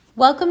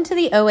Welcome to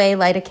the OA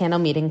Light a Candle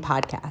Meeting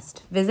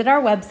podcast. Visit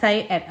our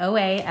website at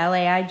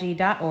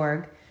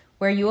oalaig.org,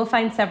 where you will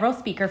find several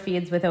speaker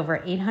feeds with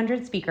over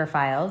 800 speaker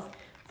files,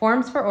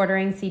 forms for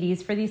ordering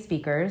CDs for these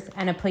speakers,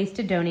 and a place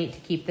to donate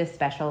to keep this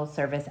special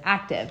service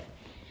active.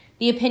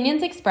 The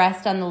opinions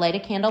expressed on the Light a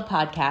Candle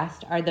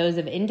podcast are those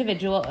of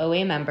individual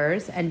OA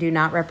members and do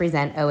not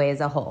represent OA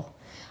as a whole.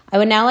 I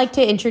would now like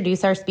to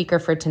introduce our speaker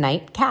for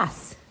tonight,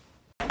 Cass.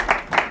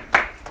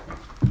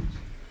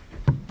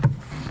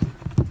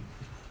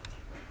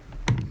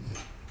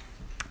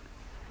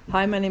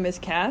 Hi, my name is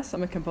Cass.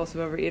 I'm a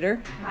compulsive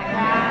overeater. Hi,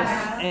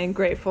 Cass. And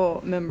grateful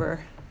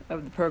member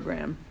of the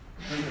program.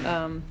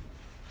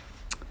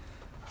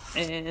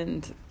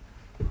 And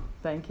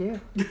thank you.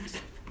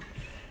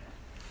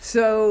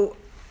 So,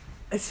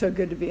 it's so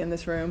good to be in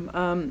this room.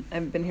 I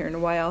haven't been here in a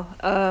while.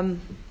 I'll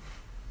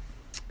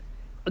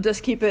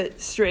just keep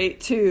it straight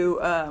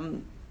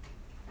to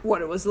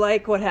what it was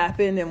like, what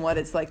happened, and what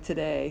it's like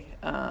today.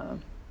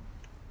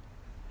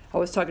 I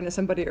was talking to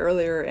somebody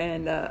earlier,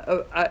 and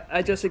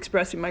I just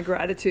expressing my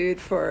gratitude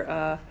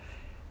for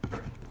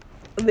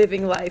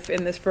living life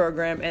in this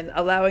program and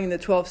allowing the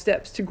 12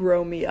 steps to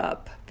grow me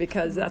up,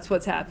 because that's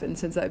what's happened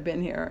since I've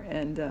been here.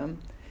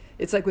 And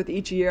it's like with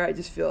each year, I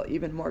just feel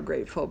even more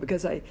grateful,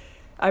 because I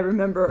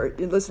remember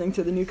listening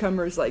to the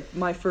newcomers, like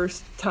my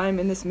first time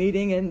in this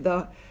meeting, and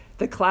the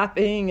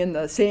clapping and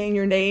the saying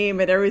your name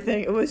and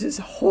everything. It was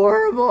just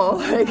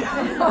horrible.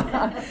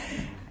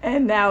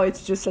 And now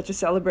it's just such a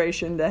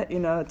celebration that,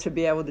 to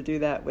be able to do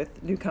that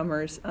with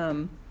newcomers,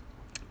 in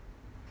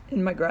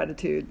my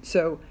gratitude.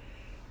 So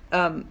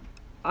I'm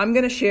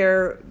going to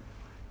share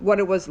what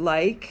it was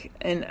like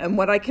and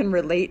what I can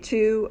relate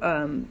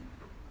to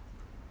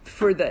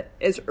for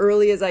as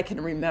early as I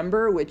can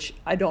remember, which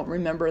I don't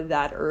remember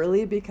that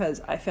early because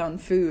I found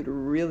food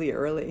really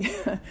early.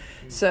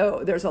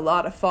 So there's a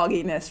lot of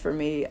fogginess for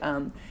me.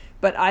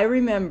 But I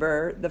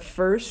remember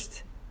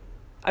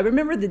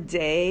the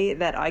day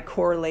that I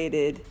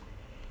correlated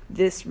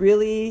this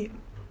really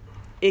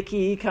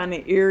icky, kind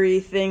of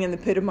eerie thing in the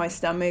pit of my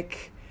stomach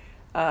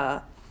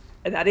that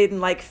I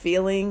didn't like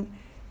feeling,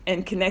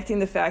 and connecting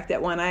the fact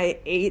that when I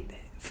ate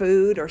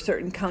food or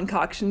certain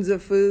concoctions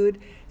of food,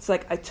 it's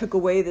like I took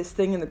away this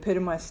thing in the pit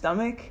of my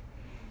stomach.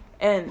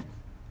 And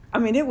I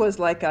mean, it was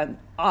like an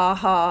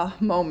aha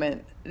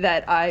moment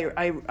that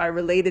I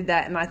related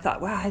that, and I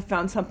thought, wow, I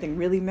found something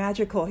really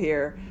magical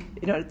here,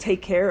 to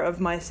take care of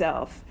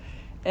myself.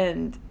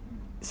 And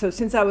so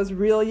since I was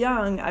real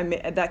young, I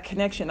made that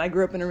connection. I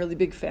grew up in a really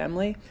big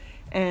family,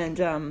 and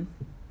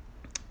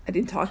I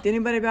didn't talk to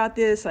anybody about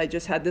this. I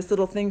just had this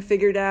little thing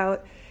figured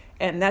out,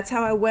 and that's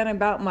how I went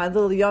about my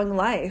little young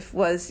life,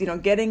 was,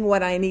 getting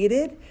what I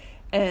needed,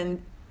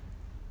 and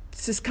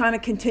just kind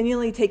of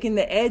continually taking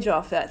the edge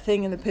off that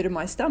thing in the pit of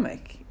my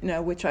stomach,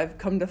 which I've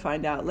come to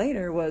find out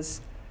later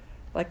was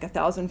like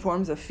 1,000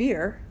 forms of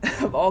fear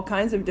of all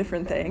kinds of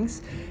different things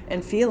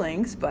and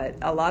feelings, but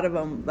a lot of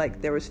them,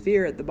 like there was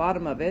fear at the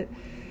bottom of it.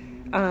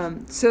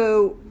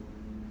 So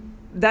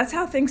that's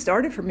how things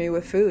started for me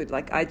with food.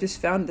 Like I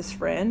just found this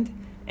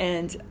friend,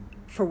 and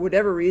for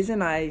whatever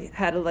reason, I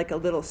had a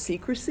little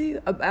secrecy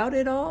about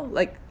it all.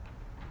 Like,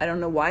 I don't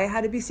know why I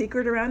had to be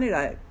secret around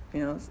it.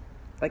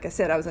 Like I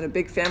said, I was in a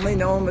big family.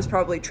 No one was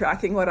probably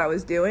tracking what I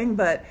was doing,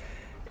 but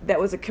that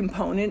was a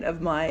component of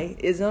my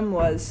ism,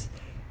 was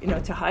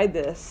to hide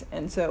this.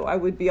 And so I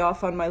would be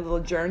off on my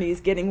little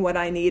journeys, getting what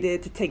I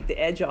needed to take the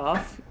edge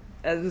off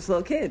as this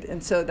little kid.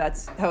 And so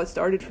that's how it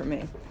started for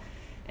me.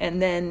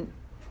 And then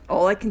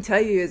all I can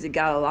tell you is it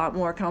got a lot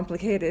more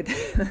complicated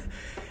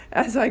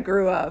as I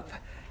grew up.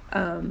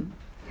 I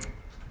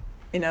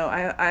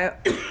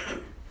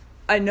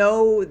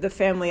know the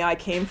family I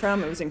came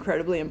from, it was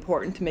incredibly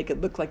important to make it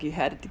look like you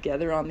had it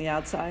together on the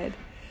outside.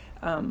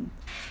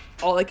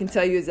 All I can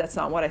tell you is that's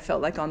not what I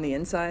felt like on the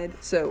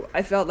inside. So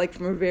I felt like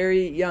from a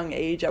very young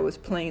age, I was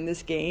playing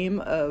this game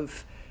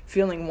of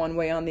feeling one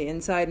way on the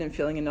inside and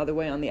feeling another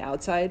way on the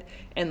outside.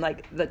 And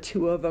like the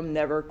two of them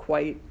never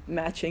quite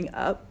matching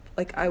up.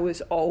 Like I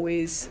was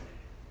always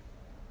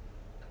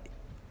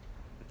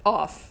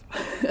off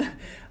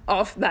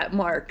that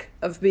mark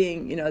of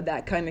being,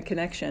 that kind of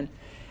connection.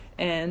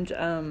 And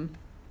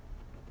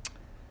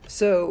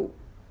so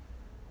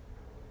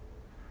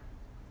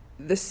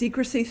the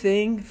secrecy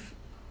thing,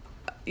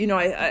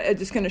 I'm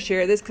just going to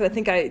share this because I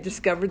think I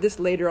discovered this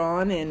later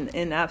on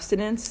in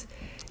abstinence,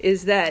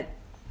 is that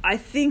I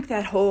think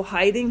that whole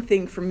hiding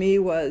thing for me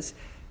was,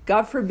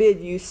 God forbid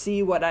you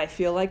see what I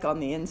feel like on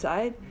the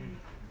inside.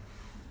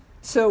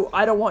 So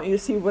I don't want you to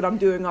see what I'm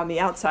doing on the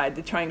outside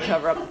to try and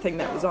cover up the thing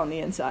that was on the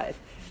inside.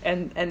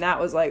 And that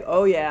was like,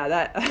 oh yeah,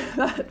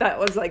 that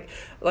was like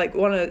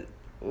one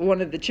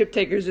of the chip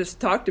takers just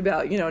talked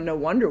about, no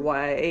wonder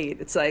why I ate.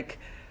 It's like,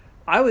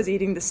 I was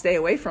eating to stay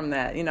away from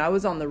that. I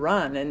was on the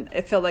run, and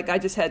it felt like I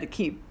just had to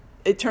keep,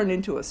 it turned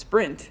into a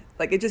sprint.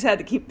 Like it just had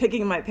to keep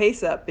picking my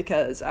pace up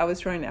because I was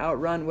trying to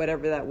outrun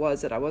whatever that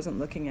was that I wasn't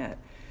looking at.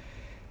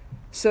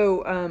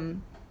 So,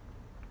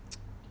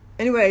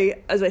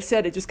 anyway, as I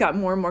said, it just got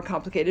more and more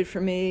complicated for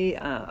me.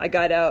 I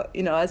got out,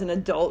 as an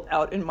adult,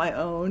 out in my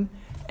own,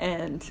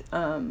 and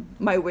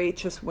my weight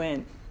just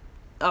went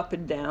up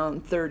and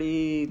down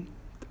 30,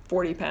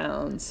 40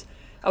 pounds.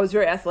 I was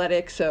very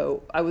athletic,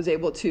 so I was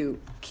able to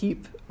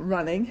keep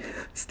running,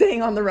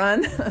 staying on the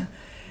run,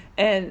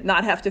 and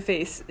not have to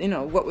face,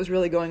 what was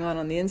really going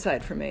on the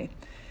inside for me.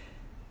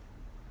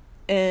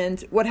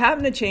 And what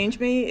happened to change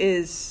me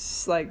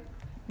is like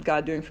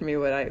God doing for me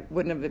what I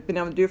wouldn't have been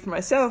able to do for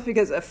myself,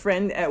 because a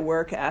friend at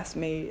work asked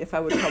me if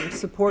I would come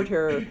support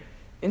her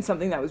in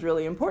something that was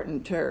really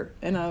important to her.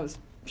 And I was,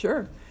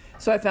 sure.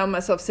 So I found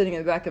myself sitting in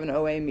the back of an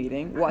OA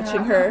meeting,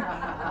 watching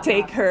her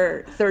take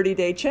her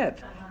 30-day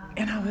chip.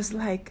 And I was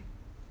like,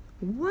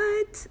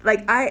 what?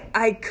 Like,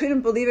 I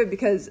couldn't believe it,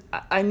 because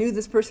I knew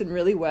this person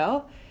really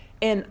well.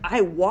 And I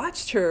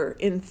watched her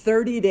in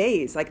 30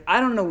 days. Like, I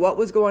don't know what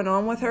was going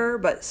on with her,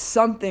 but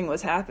something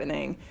was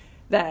happening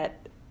that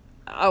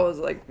I was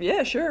like,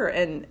 yeah, sure.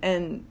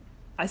 And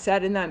I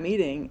sat in that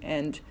meeting,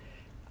 and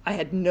I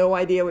had no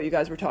idea what you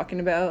guys were talking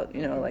about.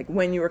 Like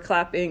when you were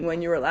clapping,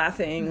 when you were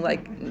laughing,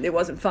 like it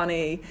wasn't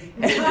funny.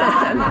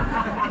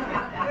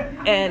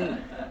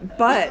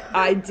 But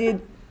I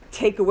did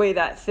take away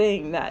that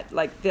thing, that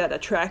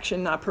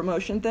attraction, not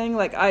promotion thing.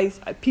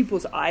 Like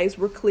people's eyes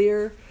were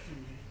clear.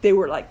 They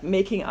were like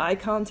making eye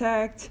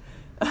contact.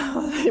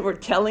 They were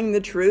telling the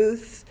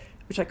truth,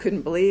 which I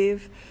couldn't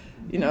believe,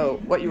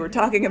 what you were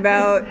talking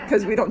about,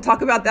 because we don't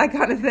talk about that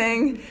kind of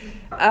thing.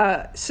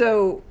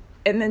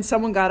 And then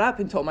someone got up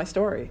and told my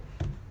story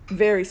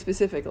very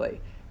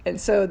specifically. And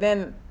so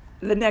then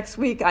the next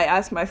week I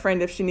asked my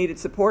friend if she needed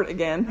support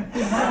again,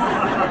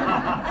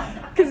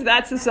 because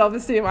that's the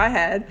self-esteem I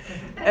had.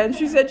 And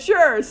she said,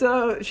 sure.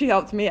 So she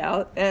helped me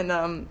out.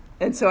 And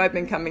so I've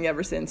been coming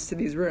ever since to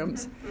these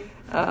rooms.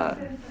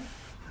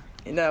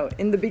 In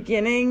the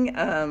beginning,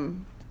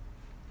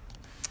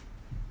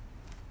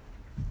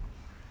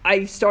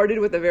 I started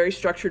with a very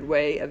structured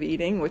way of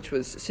eating, which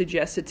was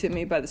suggested to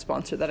me by the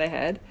sponsor that I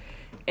had.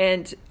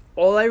 And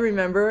all I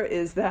remember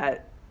is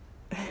that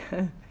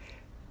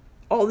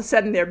all of a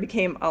sudden there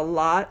became a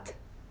lot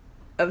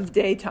of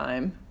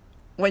daytime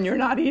when you're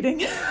not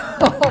eating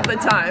all the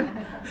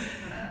time.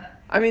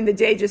 I mean, the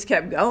day just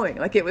kept going,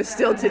 like it was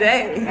still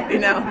today,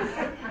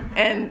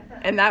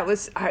 And that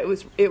was,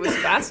 it was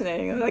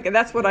fascinating. Like, and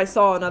that's what I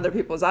saw in other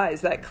people's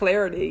eyes, that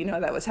clarity,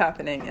 that was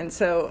happening. And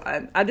so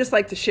I just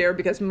like to share,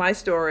 because my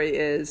story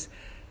is,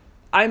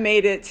 I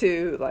made it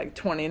to like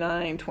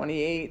 29,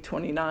 28,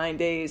 29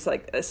 days,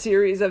 like a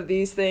series of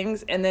these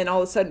things. And then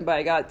all of a sudden,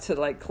 I got to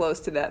like close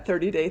to that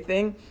 30-day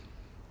thing.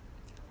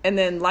 And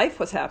then life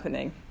was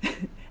happening.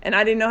 And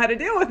I didn't know how to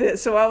deal with it.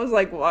 So I was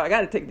like, well, I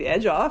got to take the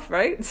edge off,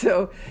 right?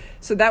 So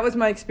that was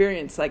my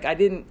experience. Like, I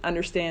didn't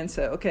understand.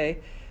 So, okay,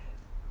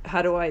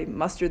 how do I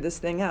muster this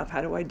thing up?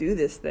 How do I do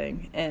this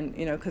thing? And,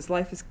 because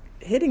life is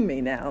hitting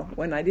me now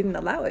when I didn't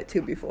allow it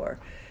to before.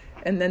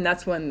 And then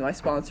that's when my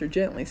sponsor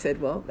gently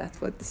said, well, that's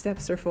what the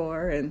steps are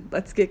for, and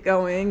let's get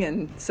going.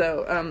 And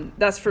so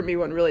that's for me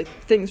when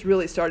things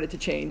really started to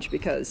change,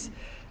 because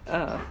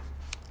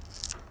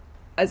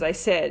as I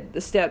said,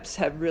 the steps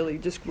have really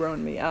just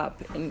grown me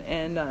up.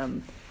 And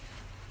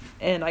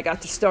I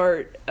got to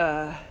start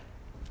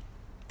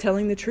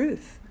telling the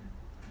truth.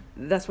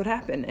 That's what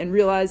happened. And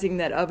realizing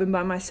that of and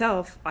by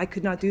myself, I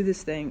could not do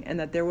this thing, and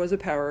that there was a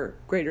power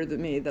greater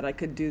than me that I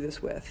could do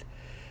this with.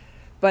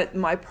 But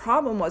my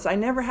problem was, I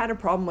never had a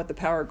problem with the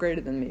power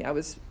greater than me. I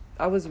was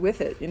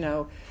with it,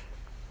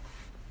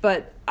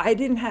 But I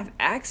didn't have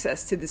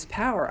access to this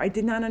power. I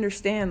did not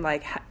understand,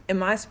 like,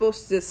 am I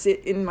supposed to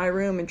sit in my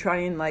room and try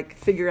and like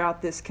figure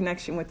out this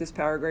connection with this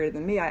power greater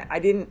than me? I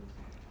didn't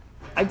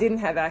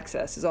have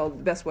access, is all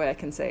the best way I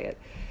can say it.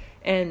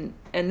 And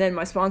then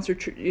my sponsor,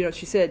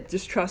 she said,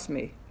 just trust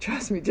me,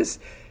 just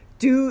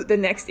do the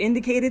next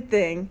indicated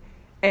thing,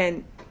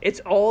 and it's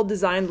all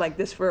designed like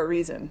this for a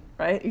reason,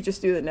 right? You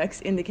just do the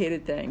next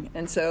indicated thing.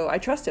 And so I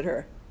trusted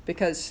her,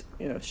 because,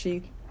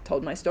 she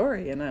told my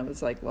story, and I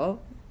was like,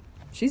 well,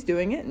 she's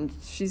doing it, and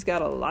she's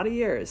got a lot of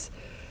years.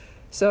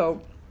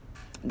 So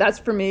that's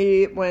for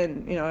me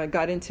when, I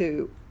got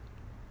into,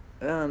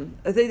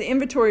 the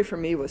inventory for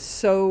me was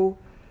so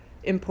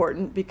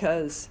important,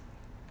 because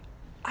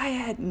I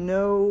had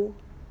no,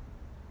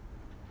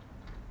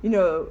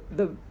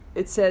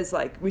 it says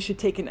like we should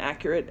take an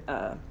accurate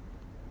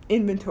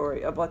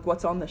inventory of like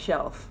what's on the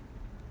shelf.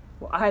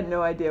 Well, I had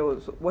no idea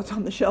what's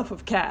on the shelf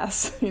of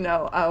Cass,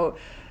 because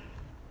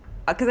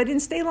I didn't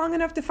stay long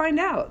enough to find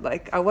out.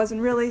 Like, I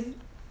wasn't really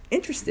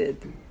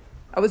interested.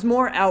 I was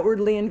more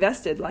outwardly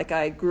invested, like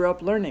I grew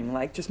up learning,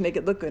 like just make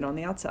it look good on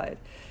the outside.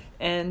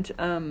 And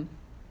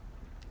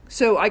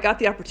so I got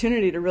the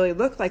opportunity to really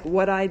look like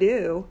what I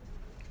do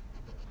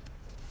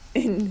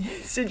in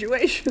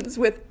situations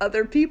with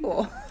other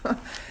people,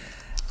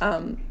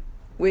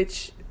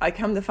 which I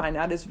come to find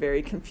out is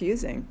very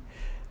confusing,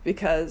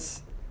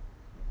 because,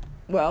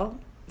 well,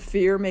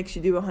 fear makes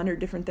you do 100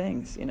 different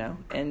things,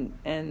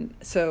 and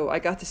so I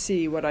got to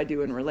see what I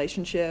do in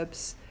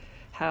relationships,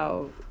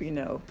 how,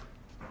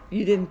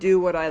 you didn't do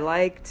what I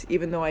liked,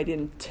 even though I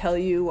didn't tell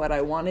you what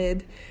I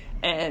wanted,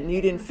 and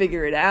you didn't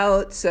figure it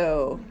out,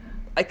 so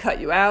I cut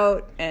you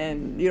out,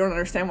 and you don't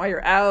understand why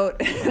you're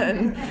out,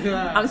 and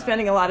I'm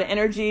spending a lot of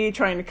energy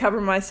trying to cover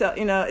myself.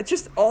 It's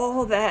just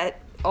all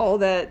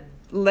that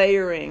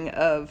layering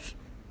of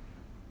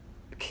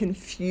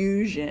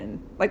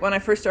confusion. Like when I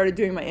first started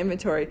doing my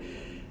inventory,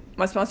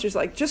 my sponsor's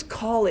like, just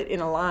call it in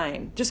a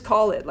line. Just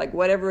call it, like,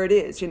 whatever it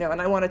is, and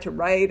I wanted to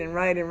write,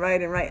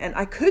 and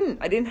I couldn't.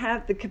 I didn't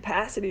have the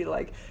capacity to,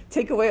 like,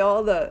 take away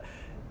all the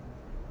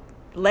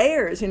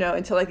layers,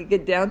 until I could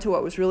get down to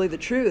what was really the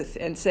truth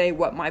and say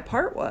what my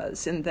part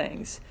was in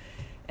things.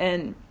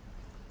 And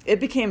it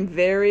became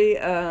very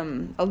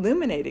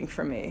illuminating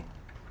for me.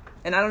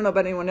 And I don't know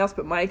about anyone else,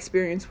 but my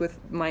experience with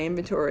my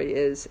inventory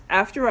is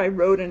after I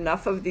wrote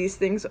enough of these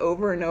things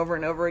over and over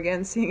and over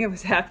again, seeing it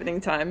was happening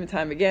time and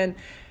time again,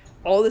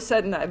 all of a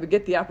sudden I would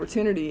get the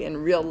opportunity in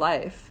real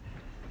life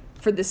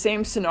for the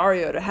same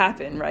scenario to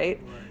happen,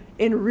 right?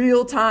 In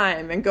real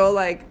time, and go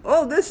like,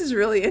 oh, this is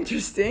really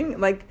interesting.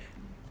 Like,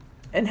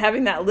 and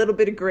having that little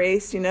bit of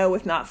grace,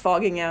 with not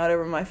fogging out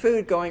over my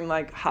food, going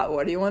like,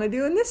 what do you want to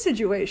do in this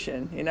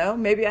situation?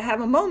 Maybe I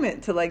have a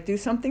moment to like do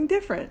something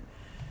different.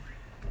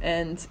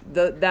 And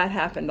that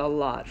happened a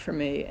lot for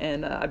me.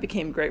 And I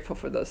became grateful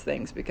for those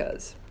things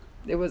because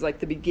it was like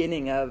the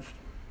beginning of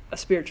a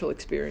spiritual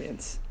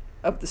experience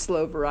of the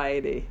slow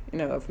variety,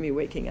 of me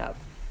waking up.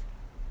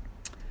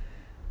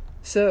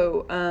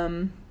 So,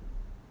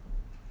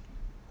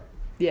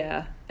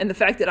 yeah. And the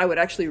fact that I would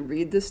actually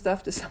read this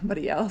stuff to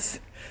somebody else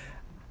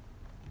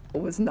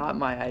was not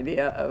my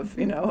idea of,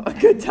 a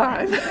good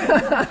time.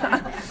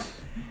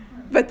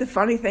 But the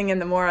funny thing,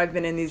 and the more I've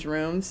been in these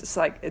rooms,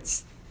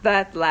 it's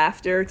that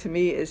laughter to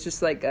me is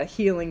just like a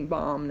healing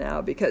balm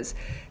now, because,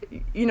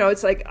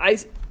 it's like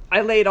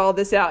I laid all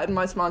this out and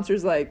my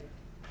sponsor's like,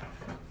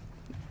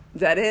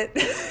 is that it?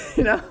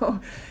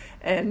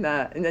 And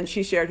then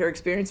she shared her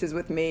experiences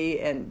with me,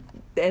 and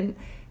then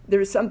there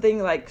was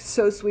something like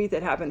so sweet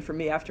that happened for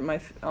me after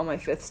on my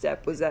fifth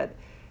step, was that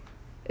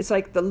it's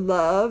like the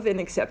love and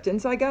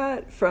acceptance I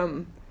got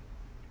from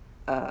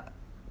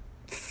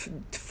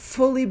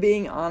fully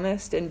being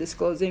honest and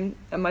disclosing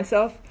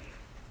myself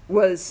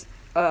was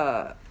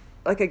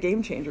like a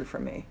game changer for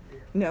me.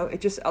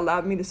 It just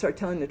allowed me to start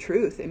telling the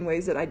truth in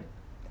ways that I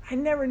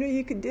never knew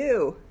you could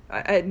do.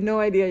 I had no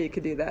idea you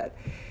could do that.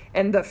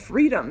 And the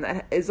freedom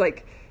that is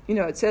like,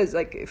 it says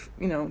like, if,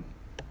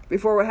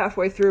 before we're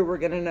halfway through, we're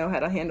going to know how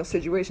to handle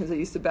situations that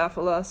used to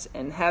baffle us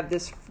and have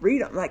this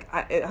freedom. Like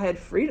I had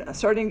freedom. I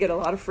started to get a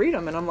lot of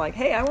freedom, and I'm like,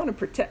 hey, I want to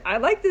protect. I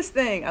like this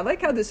thing. I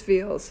like how this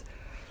feels.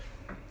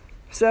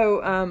 So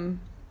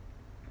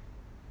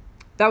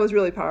that was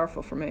really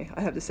powerful for me.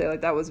 I have to say, like,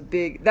 that was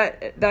big.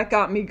 That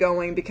got me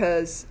going,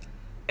 because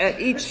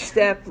at each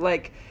step,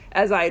 like,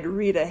 as I'd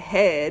read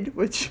ahead,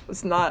 which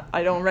was not,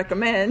 I don't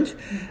recommend,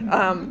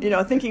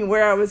 thinking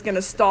where I was going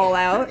to stall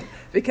out,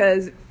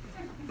 because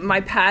my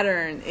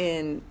pattern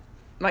in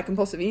my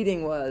compulsive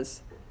eating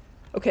was,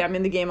 okay, I'm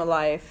in the game of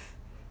life,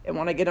 and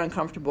when I get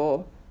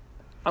uncomfortable,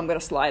 I'm going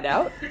to slide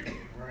out,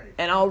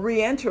 and I'll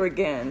re-enter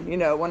again,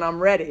 when I'm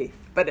ready.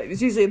 But it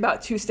was usually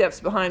about 2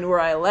 steps behind where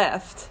I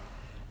left,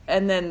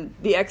 and then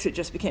the exit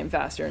just became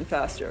faster and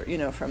faster,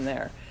 from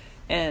there.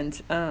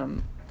 And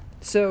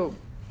so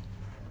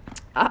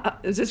I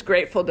was just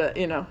grateful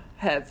to,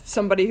 have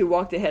somebody who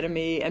walked ahead of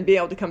me and be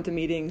able to come to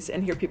meetings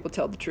and hear people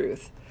tell the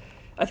truth.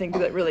 I think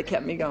that really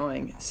kept me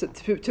going. So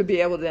to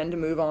be able then to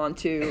move on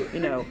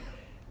to,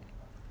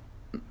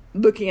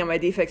 looking at my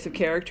defects of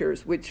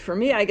characters, which for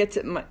me, I get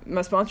to,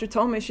 my sponsor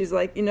told me, she's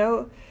like,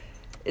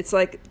 it's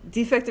like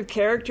defective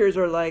characters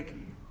are like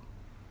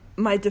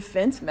my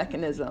defense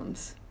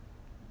mechanisms.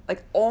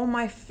 Like all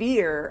my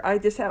fear, I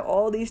just have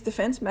all these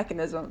defense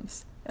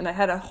mechanisms. And I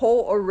had a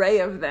whole array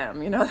of them,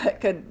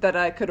 that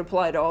I could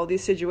apply to all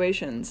these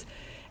situations.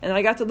 And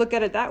I got to look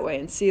at it that way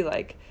and see,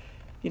 like,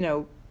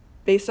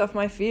 based off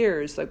my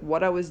fears, like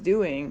what I was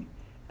doing,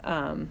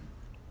 that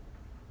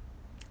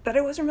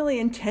I wasn't really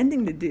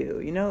intending to do.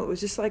 It was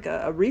just like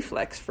a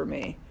reflex for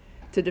me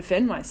to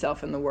defend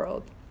myself in the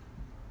world.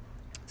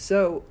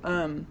 So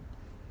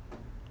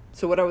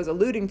what I was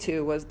alluding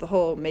to was the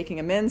whole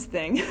making amends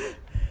thing.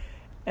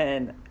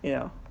 And,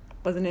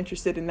 wasn't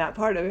interested in that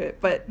part of it.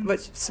 But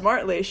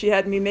smartly, she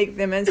had me make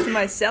the amends to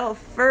myself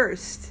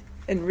first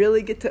and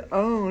really get to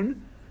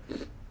own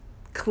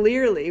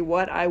clearly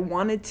what I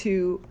wanted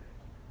to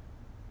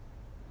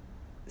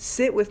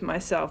sit with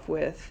myself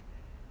with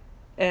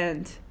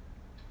and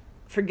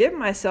forgive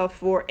myself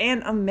for,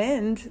 and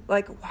amend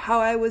like how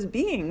I was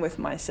being with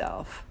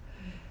myself.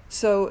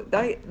 So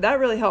that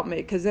really helped me,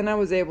 because then I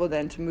was able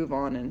then to move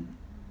on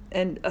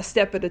and a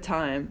step at a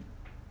time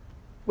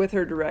with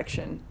her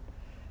direction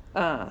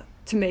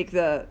to make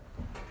the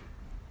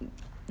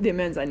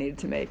amends I needed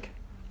to make,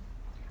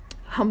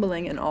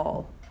 humbling and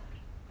all.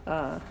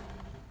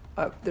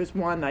 There's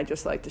one I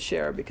just like to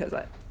share because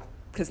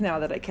now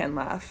that I can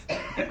laugh,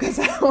 because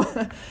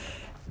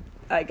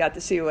I got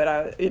to see what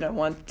I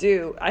want to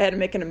do. I had to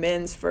make an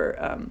amends for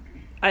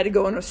I had to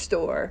go in a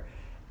store,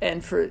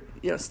 and for,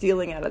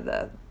 stealing out of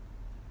the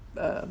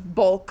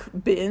bulk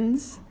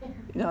bins.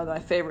 My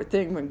favorite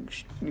thing when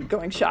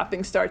going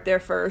shopping, start there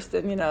first,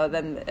 and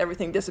then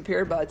everything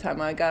disappeared by the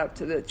time I got up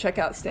to the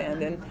checkout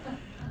stand.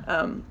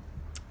 And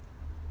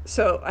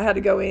so I had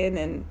to go in,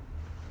 and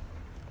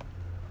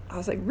I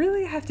was like,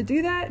 really? I have to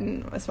do that?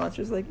 And my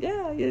sponsor was like,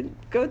 yeah, you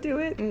go do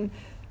it. And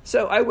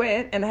so I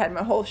went, and I had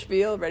my whole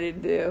spiel ready to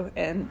do,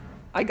 and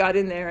I got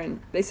in there, and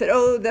they said,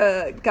 oh,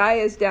 the guy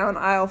is down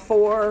aisle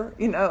 4,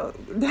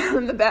 down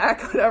in the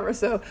back, whatever.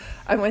 So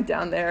I went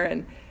down there,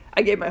 and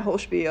I gave my whole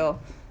spiel,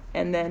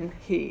 and then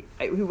he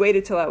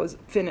waited till I was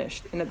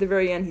finished. And at the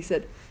very end, he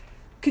said,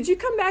 could you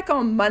come back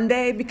on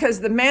Monday?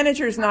 Because the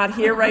manager's not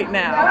here right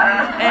now.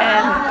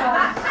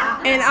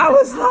 And I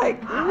was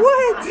like,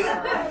 what?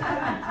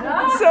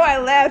 So I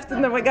left,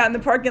 and then I got in the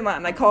parking lot,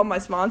 and I called my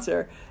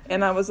sponsor,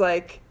 and I was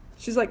like,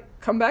 she's like,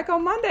 come back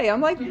on Monday.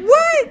 I'm like,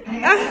 what?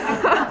 She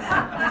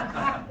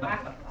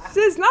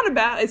said, it's not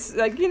about, it's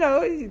like,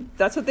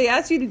 that's what they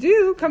asked you to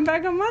do. Come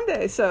back on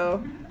Monday.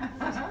 So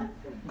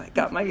I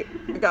got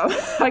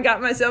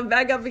myself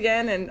back up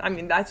again. And I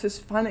mean, that's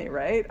just funny,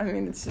 right? I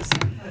mean, it's just,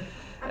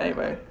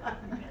 anyway.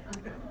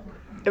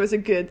 It was a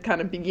good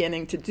kind of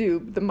beginning to do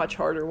the much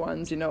harder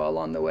ones,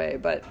 along the way.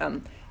 But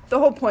the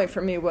whole point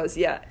for me was,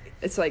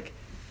 it's like,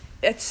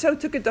 it so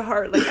took it to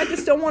heart. Like, I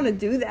just don't want to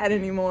do that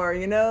anymore,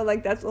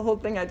 Like, that's the whole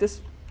thing. I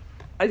just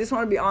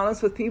want to be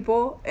honest with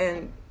people.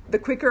 And the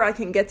quicker I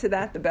can get to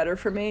that, the better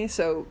for me.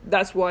 So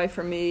that's why,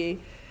 for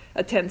me,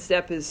 a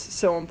 10-step is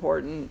so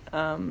important.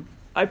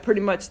 I pretty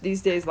much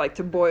these days like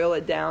to boil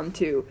it down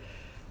to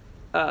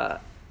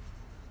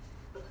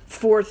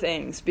 4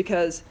 things.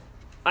 Because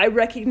I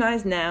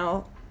recognize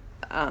now,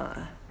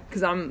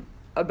 because I'm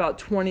about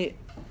 20,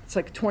 it's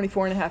like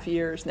 24 and a half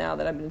years now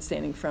that I've been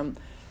abstaining from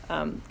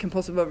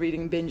compulsive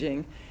overeating,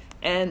 binging,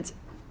 and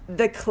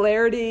the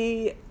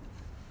clarity,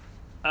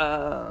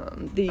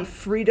 the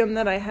freedom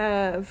that I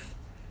have.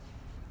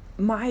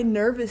 My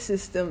nervous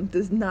system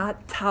does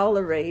not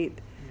tolerate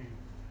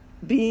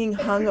being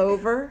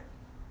hungover,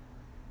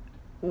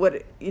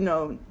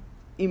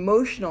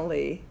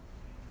 emotionally,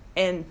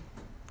 and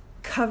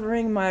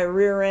covering my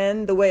rear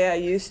end the way I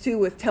used to,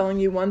 with telling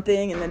you one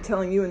thing and then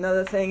telling you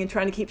another thing and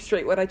trying to keep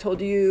straight what I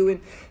told you,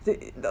 and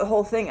the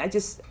whole thing.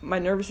 My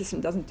nervous system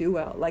doesn't do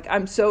well. Like,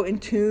 I'm so in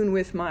tune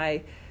with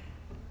my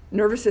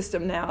nervous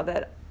system now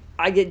that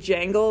I get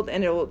jangled,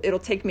 and it'll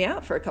take me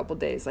out for a couple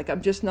days. Like,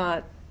 I'm just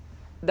not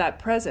that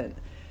present.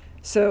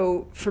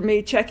 So for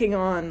me, checking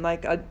on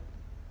like a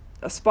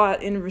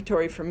spot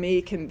inventory for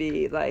me can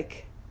be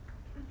like,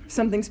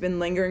 something's been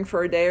lingering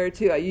for a day or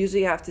two. I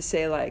usually have to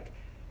say, like,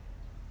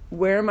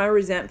 where am I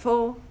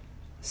resentful,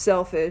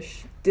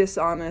 selfish,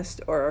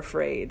 dishonest, or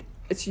afraid?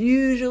 It's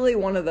usually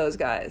one of those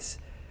guys.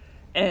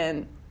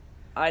 And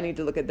I need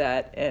to look at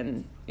that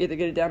and either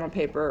get it down on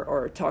paper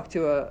or talk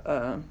to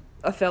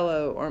a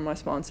fellow or my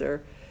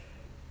sponsor.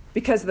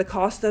 Because the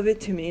cost of it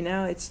to me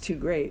now, it's too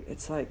great.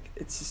 It's like,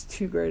 it's just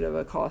too great of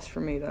a cost for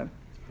me to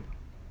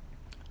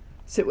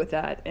sit with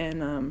that.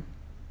 And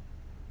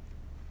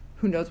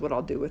who knows what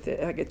I'll do with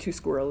it. I get too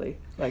squirrely.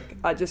 Like,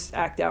 I just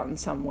act out in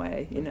some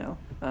way,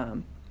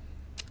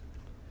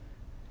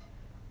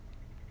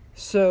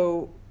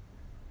 So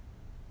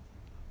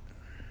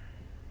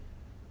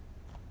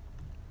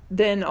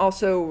then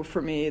also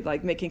for me,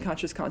 like, making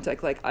conscious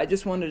contact, like, I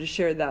just wanted to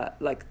share that,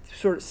 like,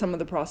 sort of some of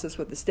the process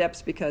with the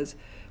steps, because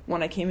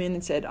when I came in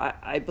and said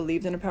I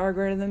believed in a power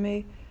greater than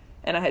me,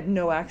 and I had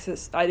no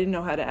access, I didn't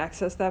know how to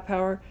access that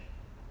power,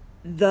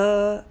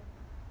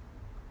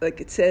 like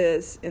it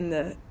says in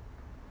the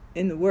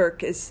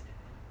work, is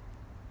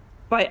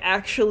by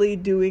actually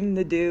doing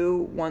the do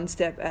one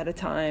step at a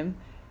time.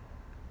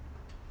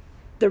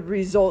 The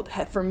result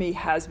for me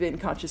has been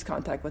conscious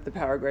contact with the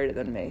power greater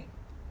than me,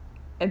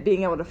 and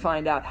being able to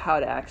find out how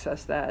to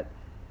access that.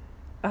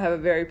 I have a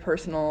very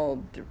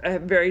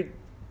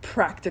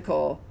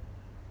practical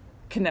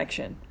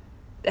connection.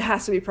 It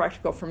has to be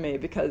practical for me,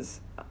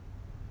 because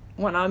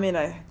when I'm in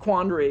a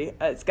quandary,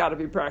 it's got to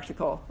be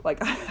practical.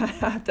 Like, I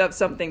have to have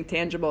something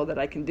tangible that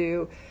I can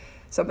do,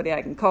 somebody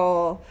I can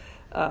call,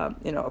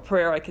 a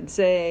prayer I can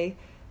say,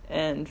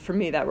 and for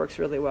me that works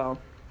really well.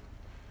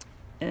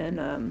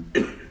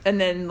 And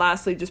then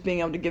lastly, just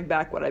being able to give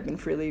back what I've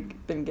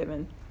been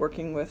given,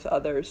 working with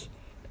others,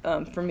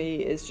 for me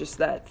is just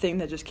that thing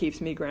that just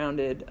keeps me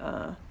grounded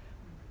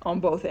on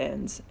both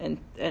ends.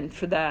 And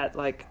for that,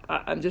 like,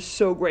 I'm just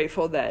so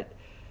grateful that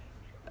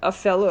a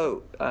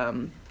fellow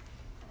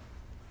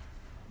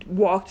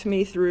walked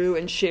me through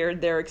and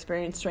shared their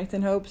experience, strength,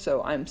 and hope.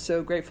 So I'm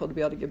so grateful to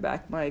be able to give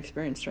back my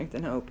experience, strength,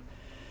 and hope.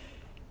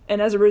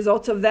 And as a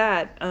result of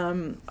that,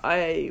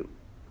 I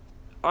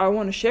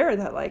want to share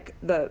that, like,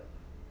 the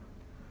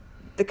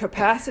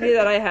capacity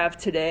that I have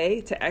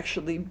today to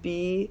actually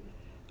be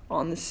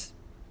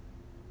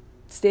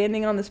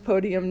standing on this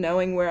podium,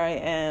 knowing where I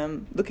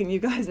am, looking you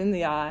guys in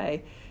the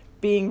eye,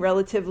 being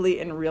relatively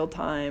in real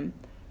time,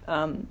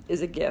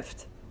 is a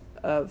gift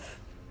of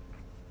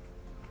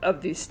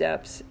these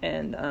steps.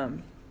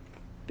 And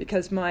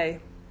because my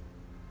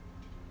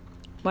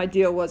my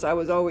deal was I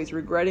was always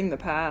regretting the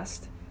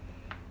past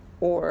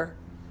or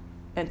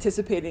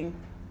anticipating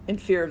in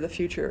fear of the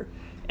future.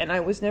 And I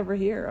was never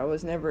here. I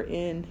was never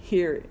in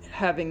here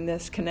having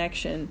this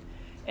connection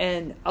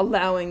and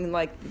allowing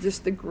like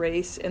just the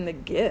grace and the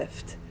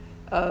gift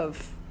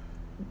of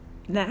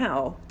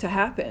now to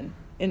happen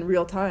in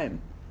real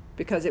time,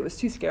 because it was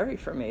too scary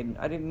for me.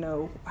 I didn't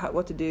know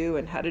what to do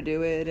and how to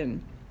do it.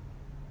 And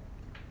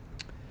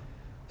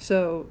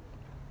so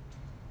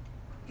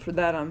for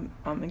that, I'm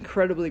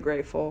incredibly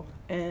grateful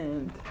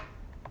and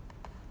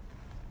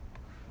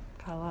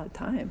got a lot of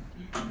time.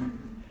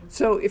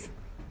 So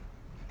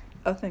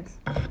thanks.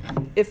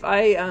 If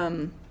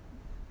I,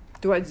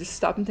 do I just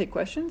stop and take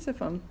questions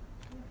if I'm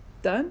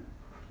done?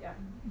 Yeah.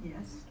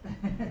 Yes.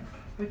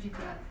 But you've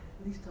got at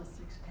least till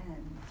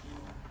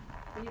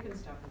 6:10. You can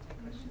stop and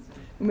take questions.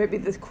 Maybe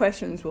the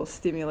questions will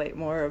stimulate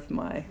more of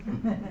my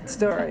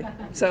story.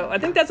 So I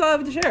think that's all I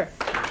have to share.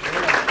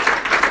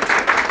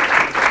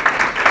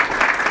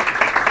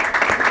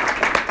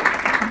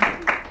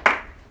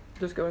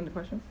 Just go into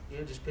questions?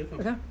 Yeah, just pick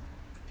them. Okay.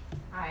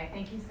 Hi,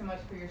 thank you so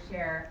much for your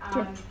share.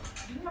 Sure. Do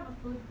you have a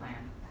food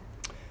plan?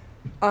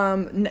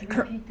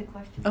 Repeat the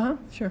question.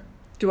 Sure.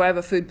 Do I have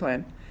a food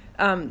plan?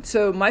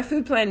 So my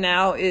food plan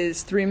now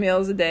is 3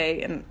 meals a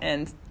day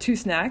and 2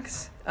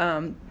 snacks.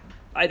 There's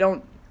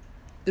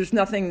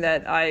nothing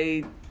that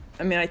I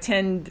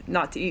tend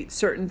not to eat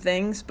certain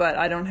things, but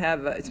I don't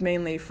have, it's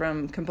mainly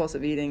from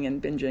compulsive eating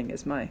and binging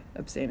is my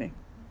abstaining.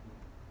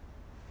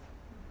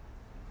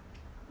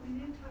 We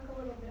need to talk a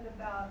little bit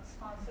about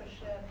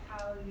sponsorship,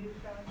 how you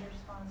found your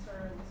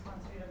sponsor, the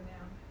sponsor you have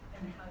now,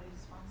 and how you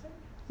sponsor.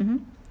 Mm-hmm.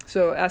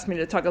 So asked me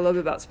to talk a little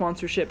bit about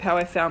sponsorship, how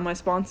I found my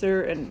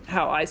sponsor, and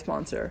how I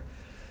sponsor.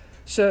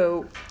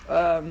 So,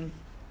 I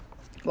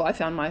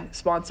found my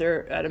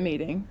sponsor at a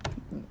meeting.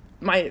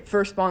 My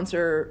first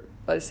sponsor,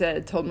 as I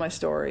said, told my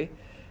story,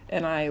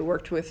 and I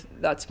worked with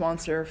that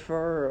sponsor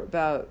for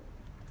about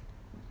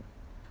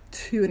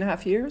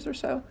 2.5 years or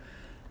so.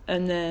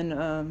 And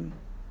then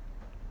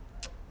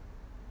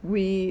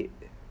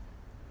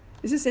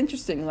it's just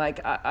interesting. Like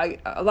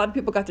a lot of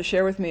people got to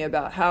share with me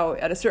about how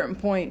at a certain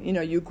point,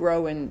 you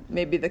grow and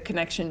maybe the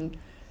connection,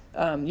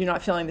 you're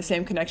not feeling the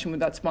same connection with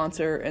that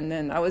sponsor. And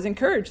then I was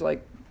encouraged,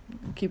 like,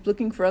 keep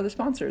looking for other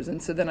sponsors.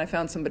 And so then I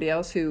found somebody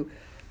else who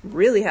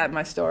really had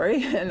my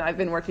story, and I've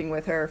been working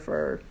with her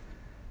for,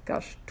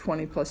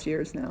 20 plus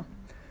years now.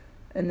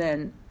 And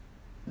then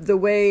the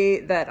way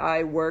that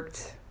I've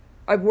worked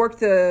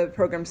the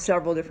program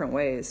several different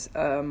ways.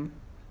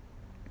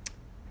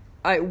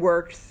 I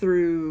worked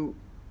through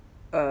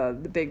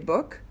the big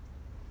book,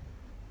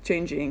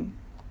 changing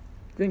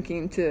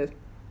drinking to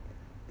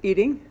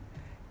eating,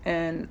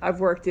 and I've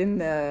worked in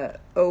the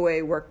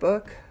OA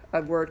workbook.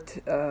 I've worked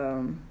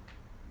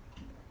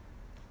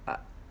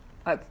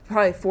I've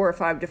probably 4 or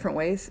 5 different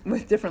ways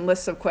with different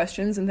lists of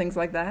questions and things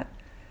like that.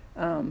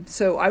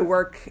 So I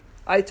work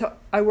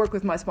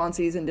with my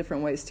sponsees in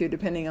different ways too,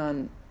 depending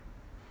on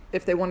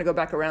if they want to go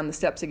back around the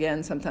steps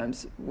again.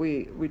 Sometimes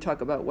we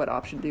talk about what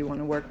option do you want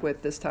to work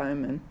with this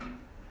time, and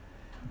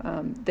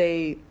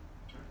I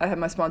have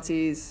my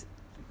sponsees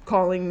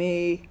calling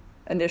me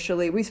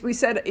initially. We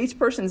said each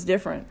person's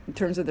different in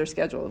terms of their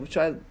schedule, which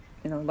I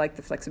like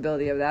the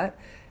flexibility of that,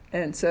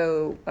 and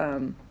so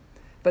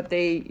but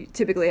they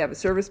typically have a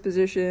service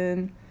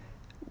position.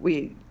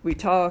 We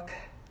talk,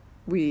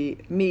 we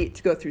meet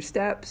to go through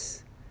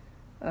steps.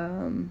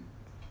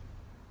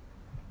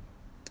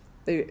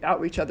 They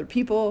outreach other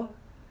people.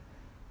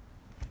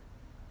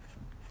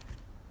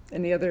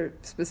 Any other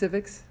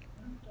specifics?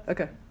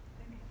 Okay.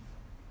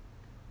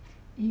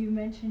 You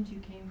mentioned you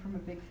came from a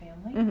big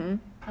family.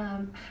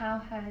 Mm-hmm. How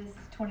has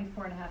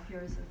 24 and a half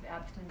years of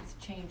abstinence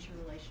changed your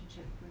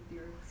relationship with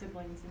your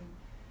siblings and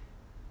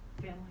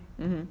family?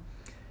 Mm-hmm.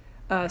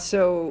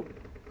 So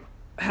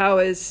how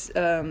has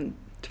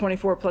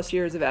 24 plus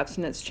years of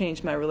abstinence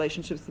changed my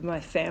relationships with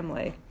my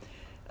family?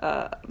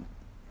 I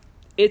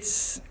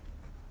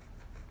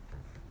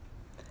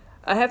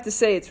have to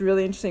say, it's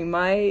really interesting.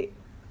 I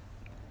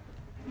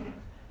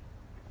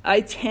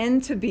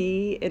tend to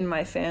be in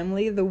my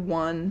family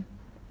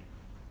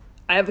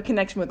I have a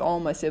connection with all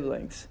my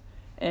siblings,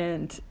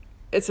 and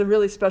it's a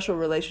really special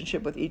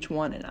relationship with each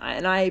one.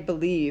 And I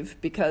believe,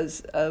 because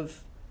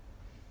of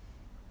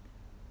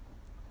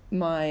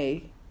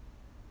my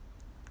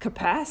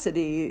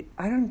capacity,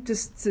 I don't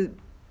just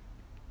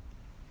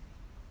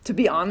to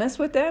be honest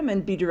with them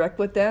and be direct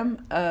with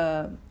them.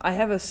 I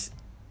have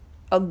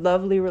a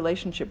lovely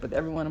relationship with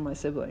every one of my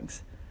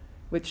siblings,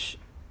 which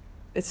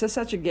it's just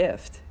such a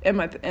gift, and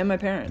my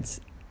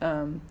parents.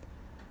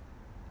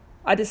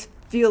 I just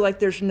feel like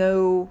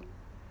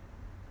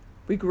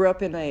we grew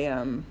up in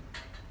a,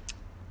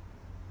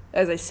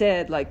 as I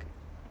said, like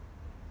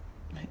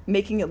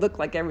making it look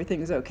like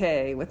everything's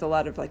okay with a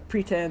lot of like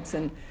pretense,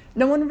 and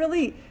no one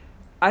really,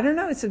 I don't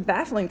know, it's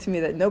baffling to me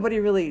that nobody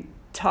really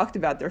talked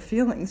about their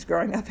feelings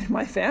growing up in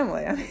my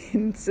family. I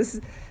mean,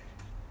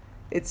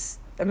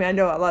 I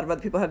know a lot of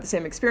other people have the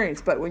same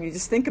experience, but when you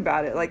just think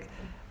about it, like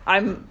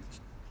I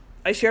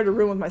shared a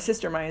room with my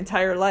sister my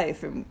entire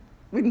life, and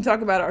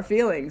talk about our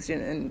feelings,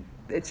 and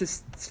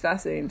it's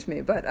fascinating to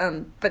me. But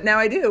now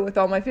I do with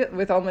all my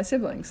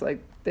siblings.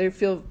 Like they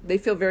feel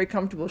very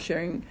comfortable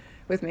sharing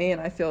with me,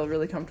 and I feel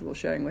really comfortable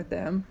sharing with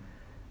them.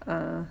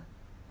 And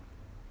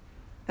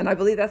I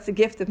believe that's the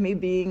gift of me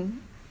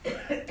being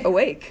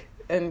awake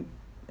and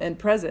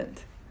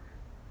present.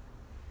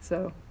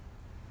 So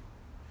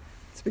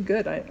it's been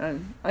good.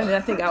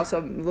 I think also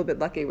I'm a little bit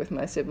lucky with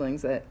my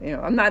siblings that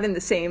I'm not in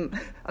the same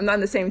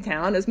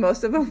town as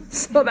most of them,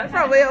 so that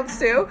probably helps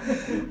too.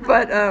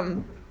 But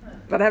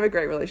I have a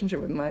great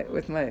relationship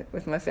with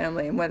my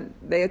family, and when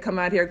they come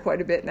out here quite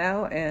a bit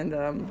now,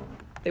 and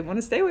they want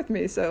to stay with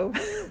me, so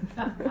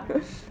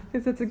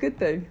because that's a good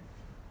thing.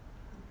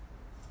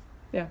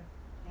 Yeah.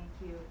 Thank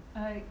you.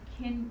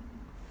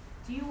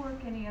 Do you work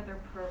any other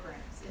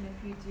programs? And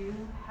if you do,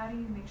 how do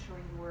you make sure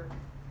you work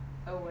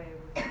OA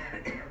with the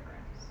other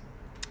programs?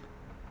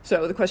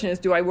 So the question is,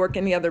 do I work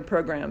any other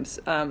programs?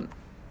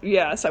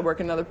 Yes, I work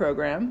another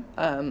program,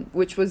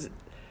 which was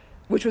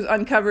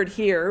uncovered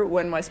here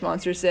when my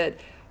sponsor said,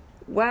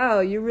 "Wow,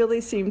 you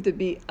really seem to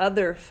be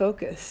other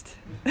focused."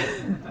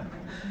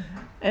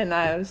 And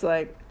I was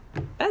like,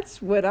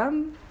 "That's what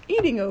I'm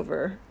eating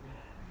over."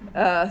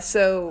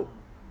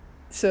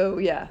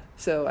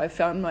 So I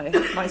found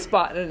my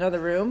spot in another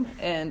room,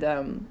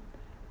 and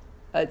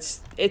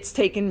it's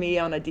taken me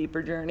on a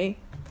deeper journey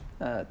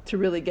to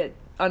really get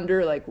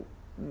under like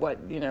what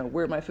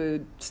where my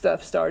food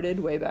stuff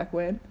started way back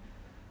when.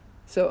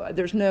 So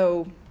there's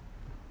no.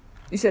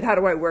 You said, how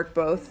do I work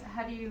both?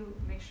 How do you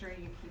make sure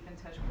you keep in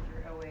touch with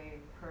your OA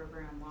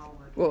program while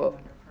working Well, on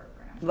your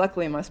program?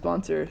 Luckily, my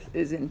sponsor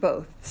is in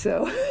both,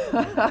 so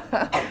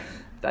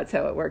that's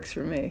how it works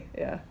for me.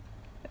 Yeah,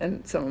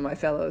 and some of my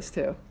fellows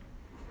too.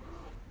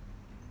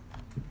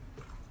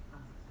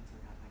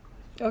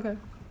 Okay.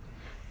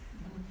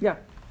 Yeah.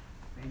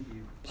 Thank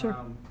you. Sure.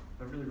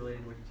 But really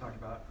related to what you talked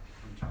about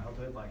from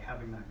childhood, like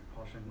having that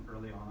compulsion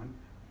early on.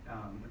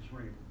 I'm just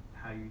wondering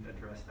how you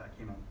addressed that,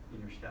 came up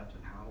in your steps,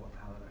 and how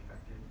that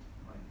affected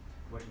like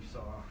what you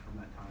saw from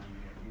that time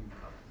and what came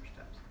up in your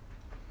steps.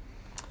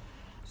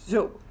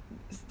 So,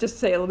 just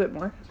say a little bit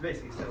more. So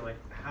basically, like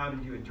how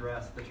did you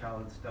address the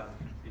childhood stuff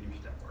in your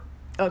step work?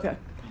 Okay.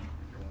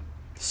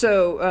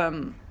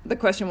 So the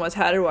question was,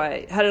 how did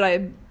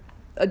I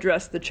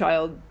address the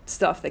child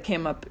stuff that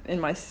came up in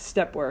my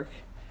step work,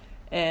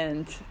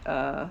 and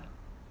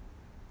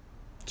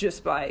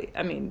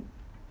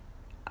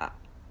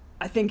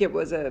I think it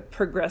was a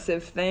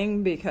progressive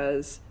thing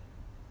because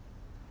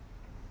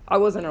I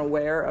wasn't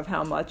aware of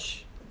how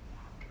much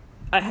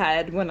I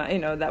had when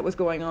that was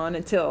going on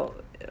until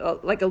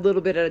like a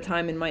little bit at a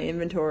time in my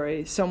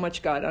inventory. So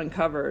much got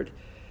uncovered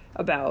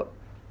about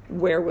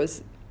where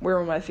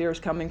were my fears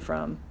coming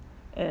from,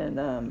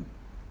 and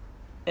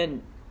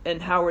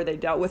how were they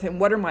dealt with, and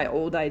what are my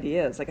old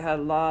ideas? Like I had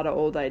a lot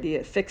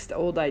of fixed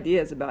old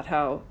ideas about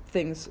how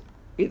things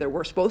either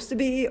were supposed to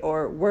be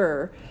or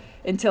were,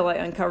 until I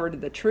uncovered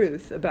the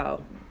truth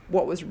about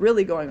what was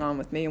really going on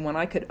with me. And when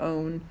I could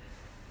own,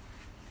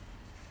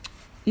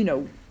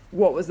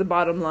 what was the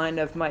bottom line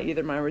of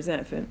either my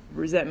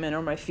resentment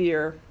or my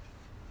fear,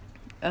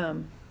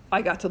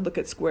 I got to look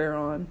at square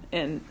on.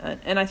 And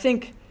I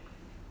think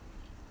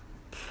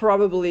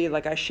probably,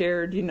 like I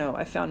shared,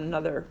 I found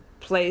another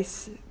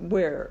place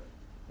where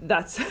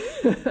that's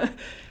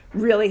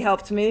really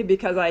helped me,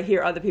 because I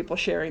hear other people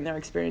sharing their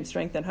experience,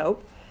 strength, and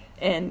hope.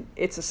 And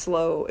it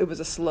was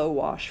a slow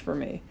wash for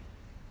me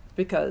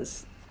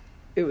because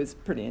it was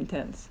pretty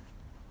intense.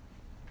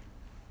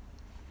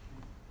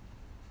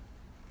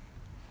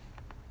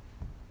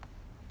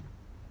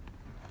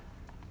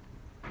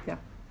 Yeah.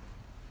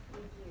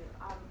 Thank you.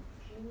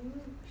 Can you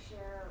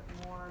share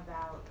more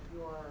about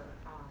your,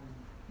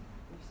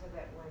 you said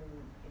that when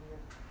in the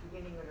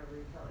beginning whatever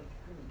you felt like you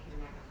couldn't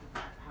connect with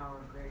that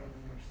power greater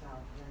than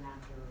yourself, and then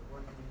after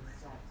working the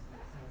steps, and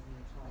it says in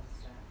the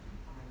 12th step,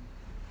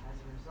 as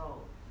a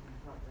result, you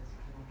felt this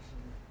connection.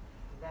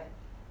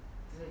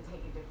 Did it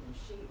take a different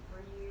shape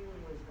for you?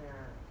 Can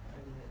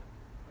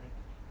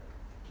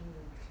you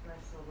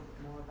express a little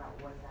bit more about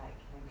what that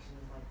connection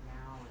is like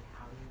now and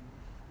how you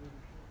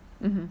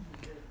Mm-hmm.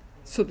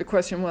 So the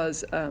question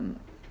was,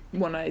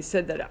 when I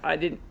said that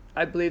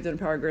I believed in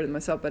power greater than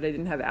myself, but I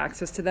didn't have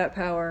access to that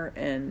power,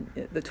 and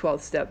the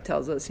 12th step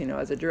tells us,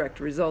 as a direct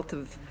result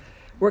of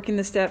working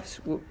the steps,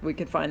 we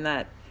can find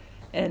that.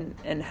 And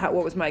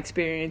what was my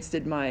experience?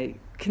 Did my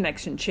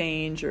connection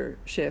change or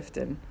shift?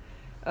 And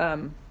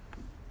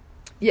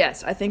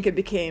yes, I think it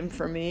became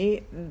for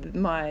me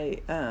my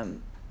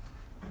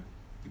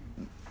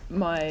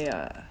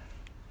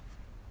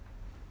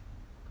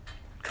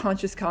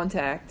conscious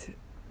contact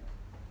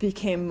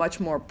became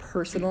much more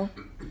personal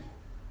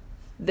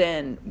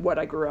than what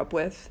I grew up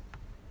with.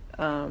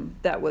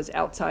 That was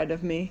outside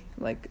of me,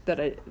 like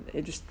that.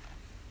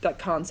 That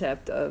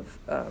concept of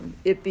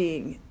it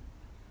being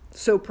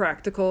so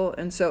practical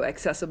and so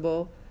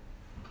accessible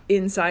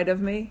inside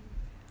of me,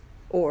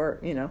 or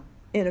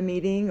in a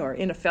meeting or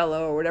in a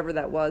fellow or whatever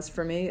that was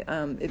for me.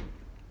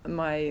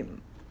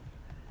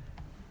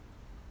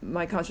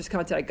 my conscious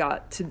contact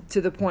got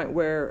to the point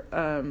where,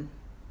 I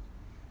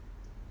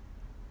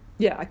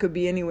could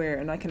be anywhere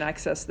and I can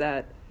access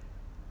that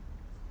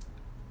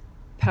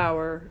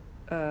power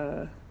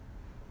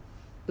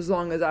as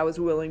long as I was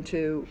willing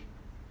to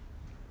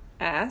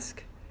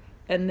ask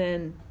and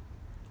then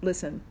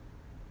listen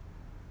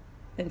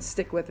and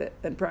stick with it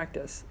and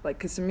practice. Like,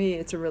 because to me,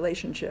 it's a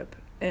relationship.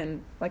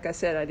 And like I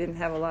said, I didn't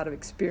have a lot of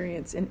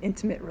experience in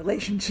intimate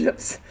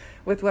relationships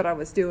with what I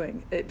was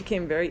doing. It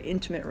became a very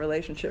intimate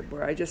relationship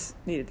where I just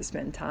needed to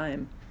spend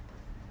time.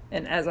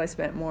 And as I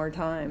spent more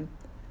time,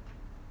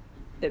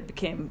 it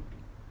became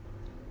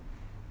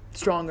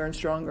stronger and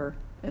stronger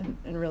and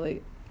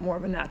really more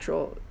of a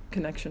natural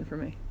connection for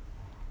me.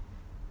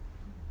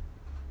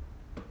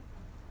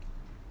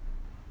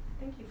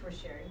 Thank you for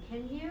sharing.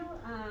 Can you,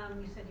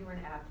 you said you were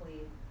an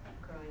athlete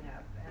growing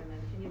up, and then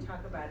can you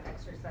talk about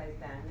exercise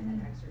then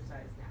and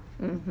exercise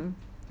now? Mm-hmm.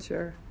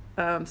 Sure.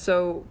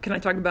 So can I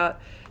talk about,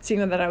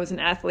 seeing that I was an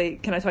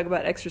athlete, can I talk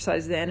about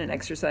exercise then and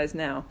exercise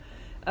now?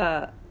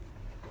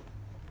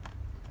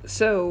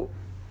 So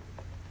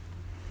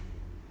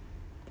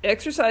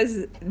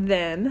exercise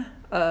then,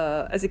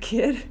 as a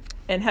kid,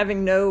 and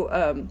having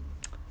none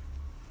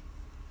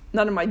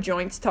of my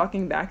joints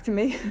talking back to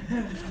me,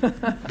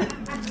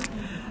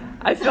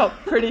 I felt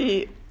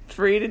pretty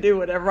free to do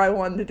whatever I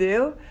wanted to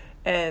do.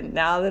 And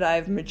now that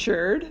I've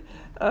matured,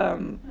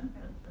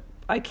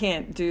 I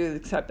can't do the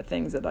type of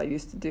things that I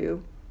used to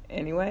do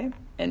anyway,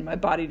 and my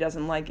body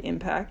doesn't like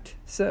impact.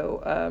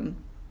 So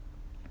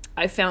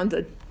I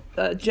found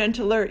a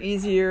gentler,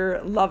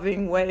 easier,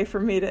 loving way for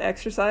me to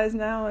exercise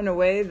now in a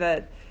way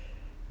that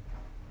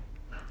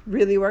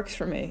really works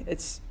for me.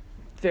 It's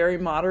very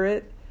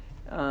moderate.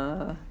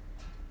 I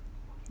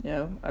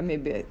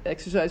maybe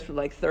exercise for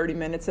like 30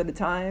 minutes at a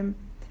time.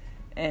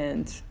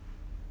 And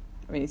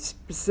I mean,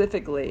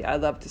 specifically, I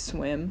love to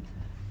swim,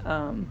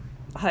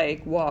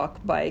 hike,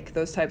 walk, bike,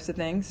 those types of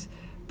things.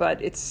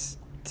 But it's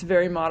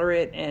very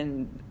moderate,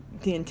 and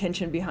the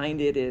intention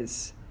behind it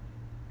is,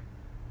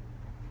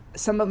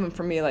 some of them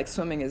for me, like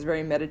swimming, is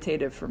very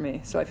meditative for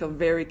me. So I feel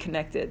very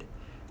connected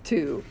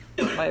to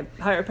my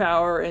higher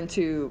power and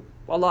to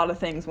a lot of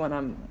things when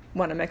I'm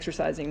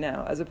exercising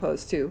now, as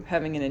opposed to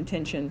having an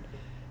intention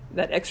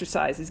that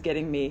exercise is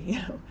getting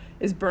me,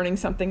 is burning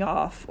something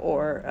off,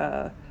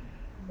 or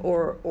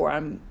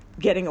I'm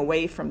getting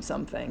away from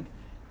something.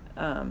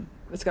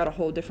 It's got a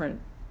whole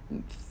different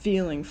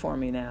feeling for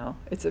me now.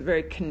 It's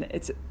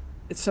it's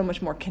so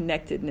much more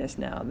connectedness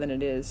now than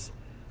it is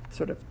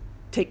sort of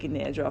taking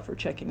the edge off or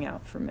checking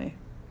out for me.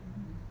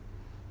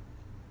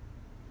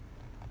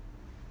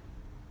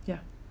 Yeah.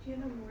 Do you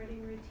have a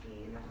morning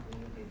routine that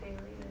you do daily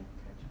to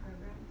touch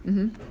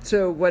programs? Mm-hmm.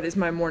 So what is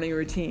my morning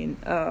routine?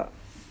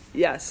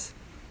 Yes.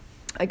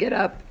 I get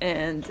up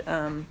and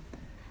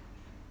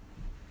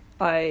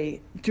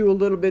I do a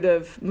little bit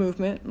of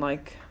movement,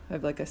 like I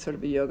have like a sort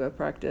of a yoga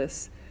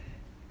practice.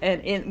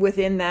 And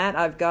within that,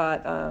 I've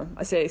got,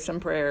 I say some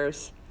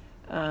prayers,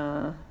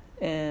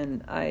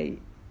 and I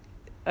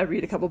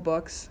read a couple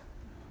books,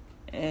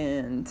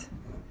 and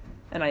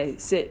I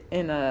sit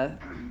in a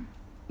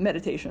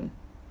meditation.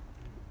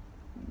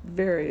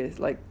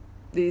 Like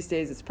these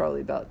days, it's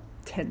probably about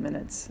 10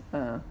 minutes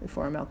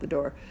before I'm out the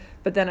door.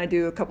 But then I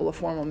do a couple of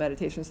formal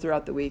meditations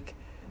throughout the week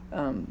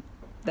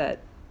that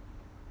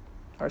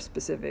are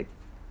specific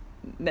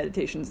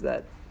meditations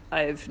that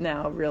I've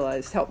now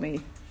realized help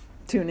me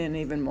tune in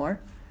even more.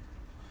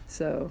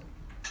 So,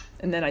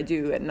 and then I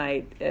do at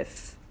night,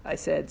 if I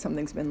said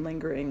something's been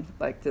lingering,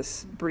 like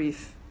this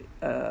brief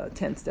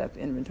 10-step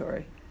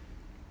inventory.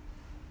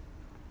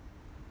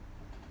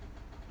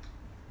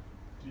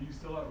 Do you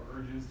still have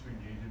urges to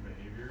engage in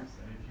behaviors?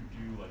 And if you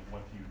do, like,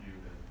 what do you do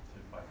to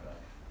fight that?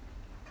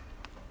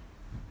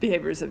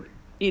 Behaviors of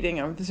eating,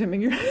 I'm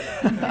assuming you're...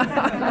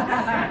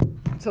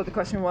 So the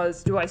question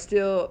was, do I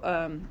still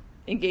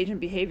engage in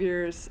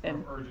behaviors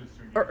and...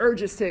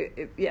 urges to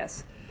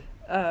yes.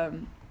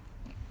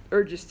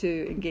 Urges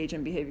to engage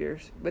in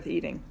behaviors with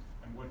eating.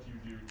 And what do you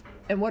do to...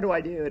 And what do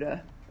I do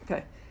to...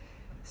 Okay,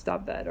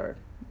 stop that. Or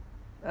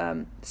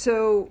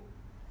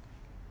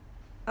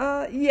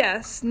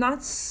yes,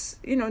 not,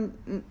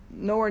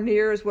 nowhere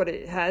near as what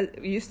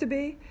it used to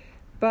be.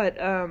 But,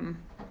 when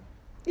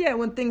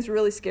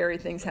really scary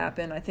things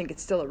happen, I think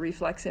it's still a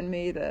reflex in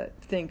me to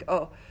think,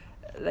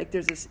 like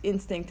there's this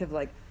instinct of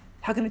like,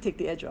 how can I take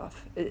the edge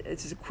off?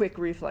 It's just a quick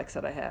reflex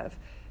that I have.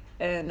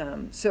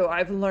 And so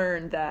I've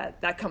learned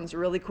that comes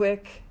really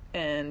quick,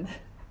 and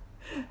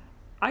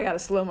I got to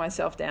slow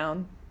myself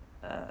down,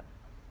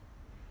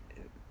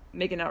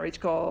 make an outreach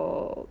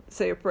call,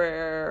 say a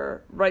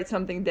prayer, write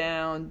something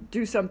down,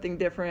 do something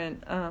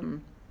different.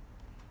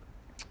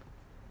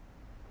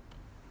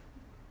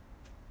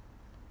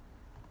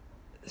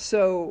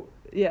 So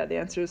yeah, the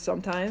answer is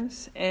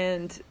sometimes,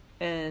 and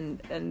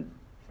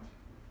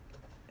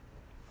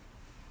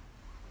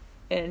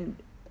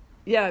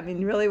yeah, I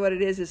mean, really what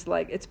it is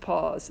like, it's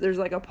pause. There's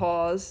like a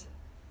pause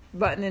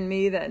button in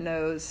me that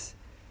knows,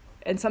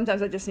 and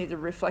sometimes I just need to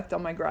reflect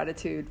on my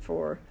gratitude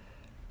for,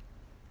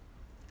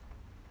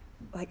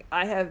 like,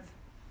 I have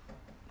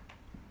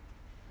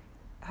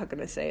how can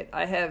I say it?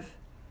 I have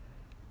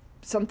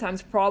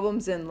sometimes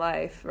problems in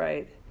life,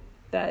 right,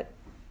 that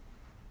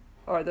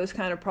are those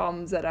kind of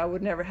problems that I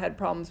would never had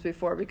problems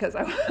before because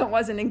I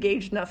wasn't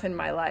engaged enough in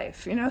my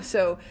life,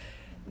 so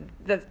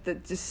the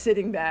just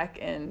sitting back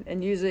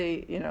and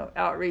usually,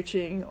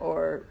 outreaching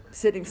or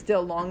sitting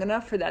still long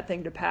enough for that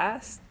thing to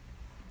pass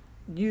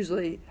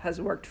usually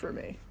has worked for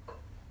me.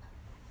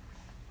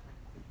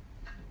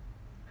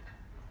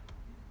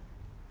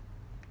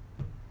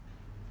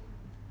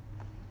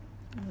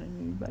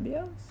 Anybody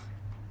else?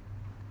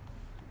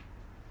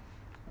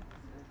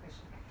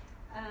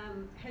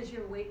 Has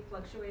your weight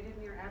fluctuated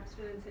in your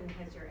abstinence, and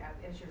has your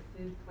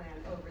food plan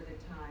over the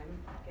time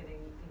getting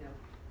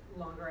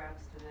longer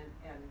abstinent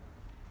and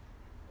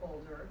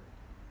older,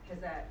 has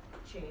that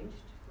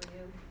changed for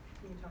you?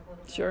 Can you talk a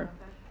little bit Sure.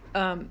 about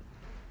that?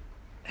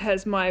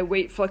 Has my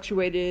weight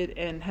fluctuated,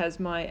 and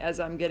as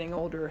I'm getting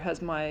older, has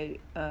my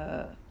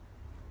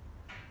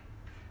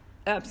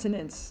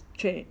abstinence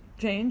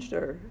changed,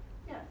 or?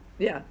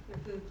 Yeah. Your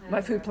food plan.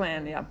 My food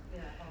plan, yeah.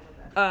 Yeah,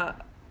 all of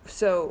that.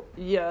 So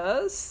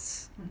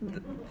yes,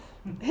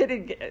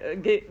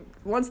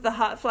 once the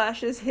hot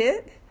flashes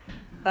hit,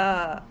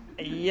 I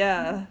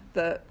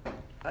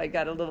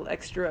got a little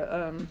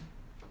extra.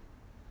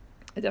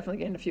 I definitely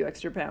gained a few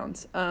extra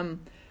pounds. What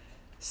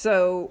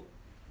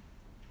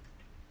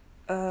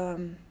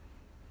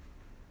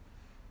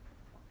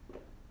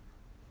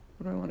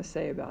do I want to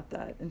say about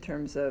that in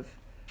terms of,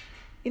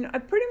 I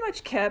pretty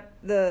much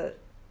kept the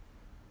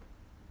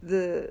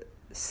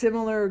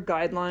similar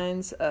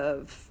guidelines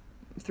of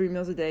 3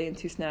 meals a day and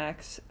 2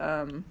 snacks.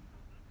 But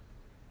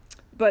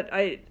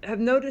I have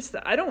noticed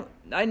that I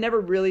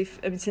never really,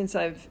 since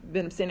I've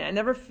been abstaining, I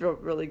never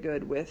felt really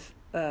good with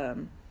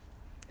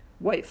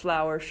white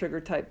flour,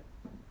 sugar type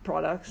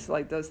products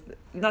like those.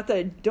 Not that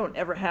I don't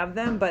ever have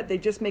them, but they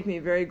just make me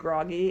very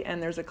groggy,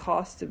 and there's a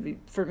cost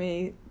for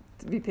me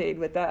to be paid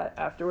with that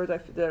afterwards. I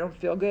don't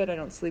feel good. I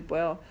don't sleep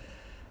well.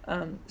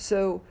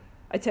 So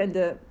I tend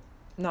to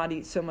not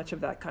eat so much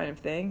of that kind of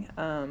thing.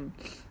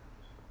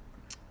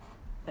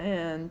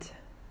 And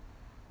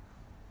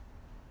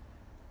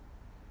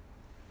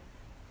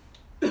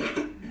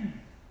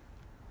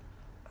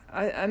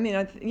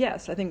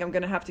yes, I think I'm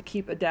going to have to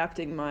keep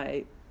adapting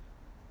my,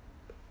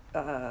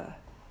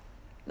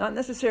 not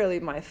necessarily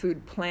my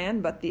food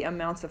plan, but the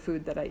amounts of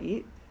food that I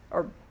eat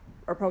are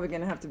probably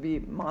going to have to be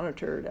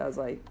monitored as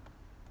I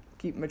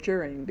keep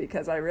maturing,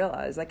 because I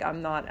realize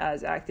I'm not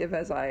as active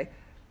as I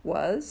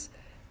was,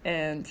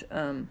 and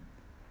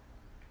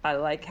I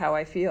like how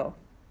I feel.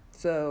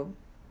 So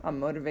I'm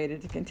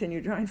motivated to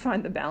continue trying to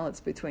find the balance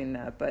between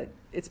that, but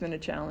it's been a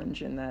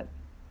challenge in that,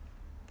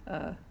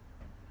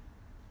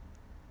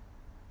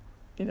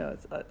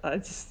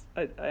 it's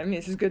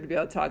just good to be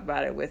able to talk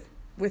about it with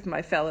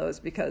my fellows,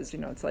 because,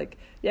 it's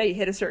you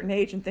hit a certain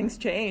age and things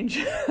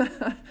change.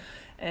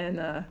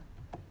 And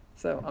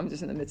so I'm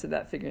just in the midst of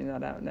that, figuring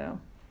that out now.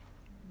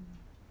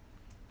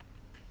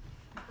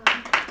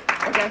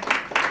 Okay.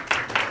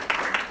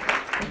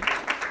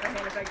 I'll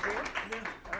hand it back to you.